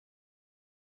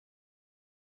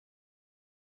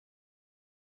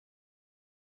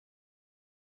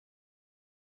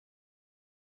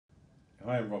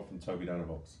Hi, I'm Rob from Tobii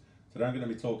Dynavox. Today I'm going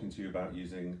to be talking to you about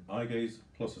using eye gaze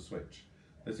plus a switch.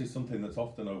 This is something that's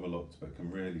often overlooked but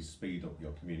can really speed up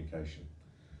your communication.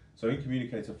 So in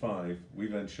Communicator 5,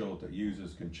 we've ensured that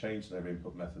users can change their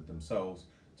input method themselves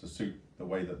to suit the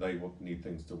way that they need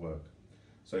things to work.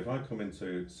 So if I come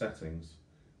into settings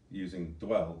using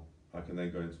dwell, I can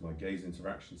then go into my gaze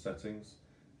interaction settings,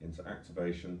 into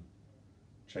activation,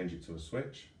 change it to a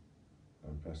switch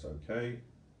and press OK.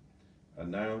 And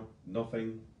now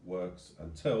nothing works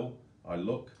until I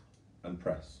look and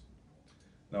press.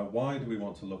 Now why do we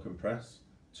want to look and press?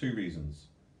 Two reasons.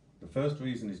 The first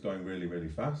reason is going really, really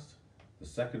fast. The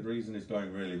second reason is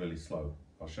going really, really slow.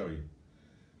 I'll show you.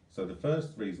 So the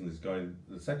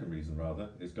second reason rather,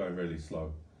 is going really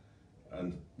slow.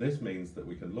 And this means that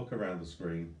we can look around the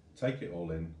screen, take it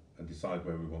all in and decide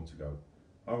where we want to go.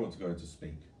 I want to go into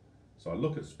speak. So I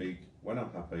look at speak, when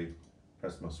I'm happy,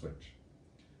 press my switch.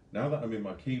 Now that I'm in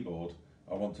my keyboard,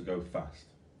 I want to go fast.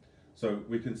 So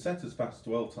we can set as fast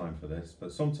dwell time for this,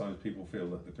 but sometimes people feel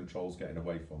that the control's getting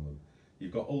away from them.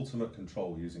 You've got ultimate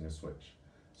control using a switch.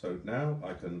 So now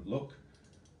I can look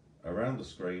around the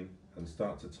screen and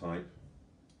start to type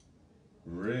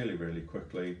really, really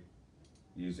quickly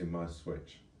using my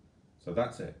switch. So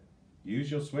that's it.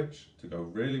 Use your switch to go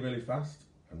really, really fast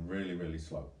and really, really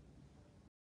slow.